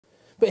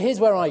But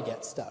here's where I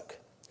get stuck.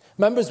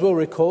 Members will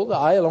recall that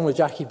I, along with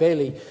Jackie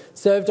Bailey,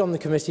 served on the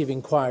Committee of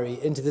Inquiry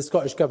into the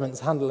Scottish Government's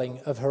handling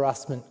of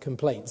harassment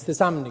complaints, the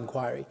Salmond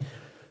Inquiry.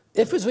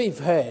 If, as we've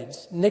heard,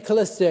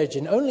 Nicola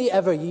Sturgeon only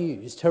ever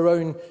used her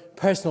own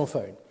personal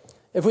phone,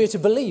 if we are to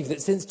believe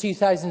that since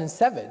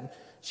 2007,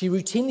 she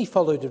routinely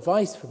followed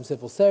advice from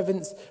civil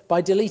servants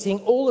by deleting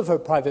all of her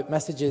private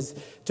messages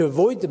to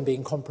avoid them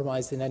being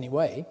compromised in any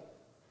way,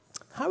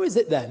 how is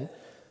it then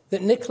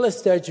that Nicola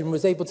Sturgeon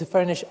was able to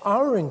furnish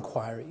our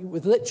inquiry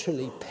with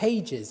literally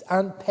pages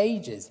and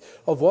pages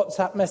of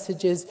WhatsApp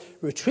messages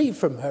retrieved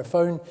from her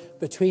phone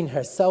between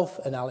herself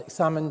and Alex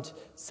Salmond,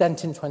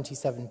 sent in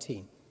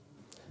 2017?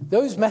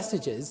 Those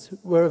messages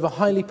were of a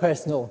highly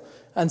personal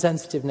and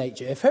sensitive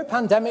nature. If her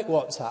pandemic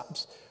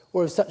WhatsApps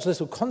were of such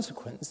little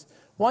consequence,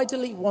 why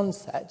delete one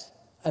set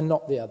and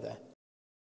not the other?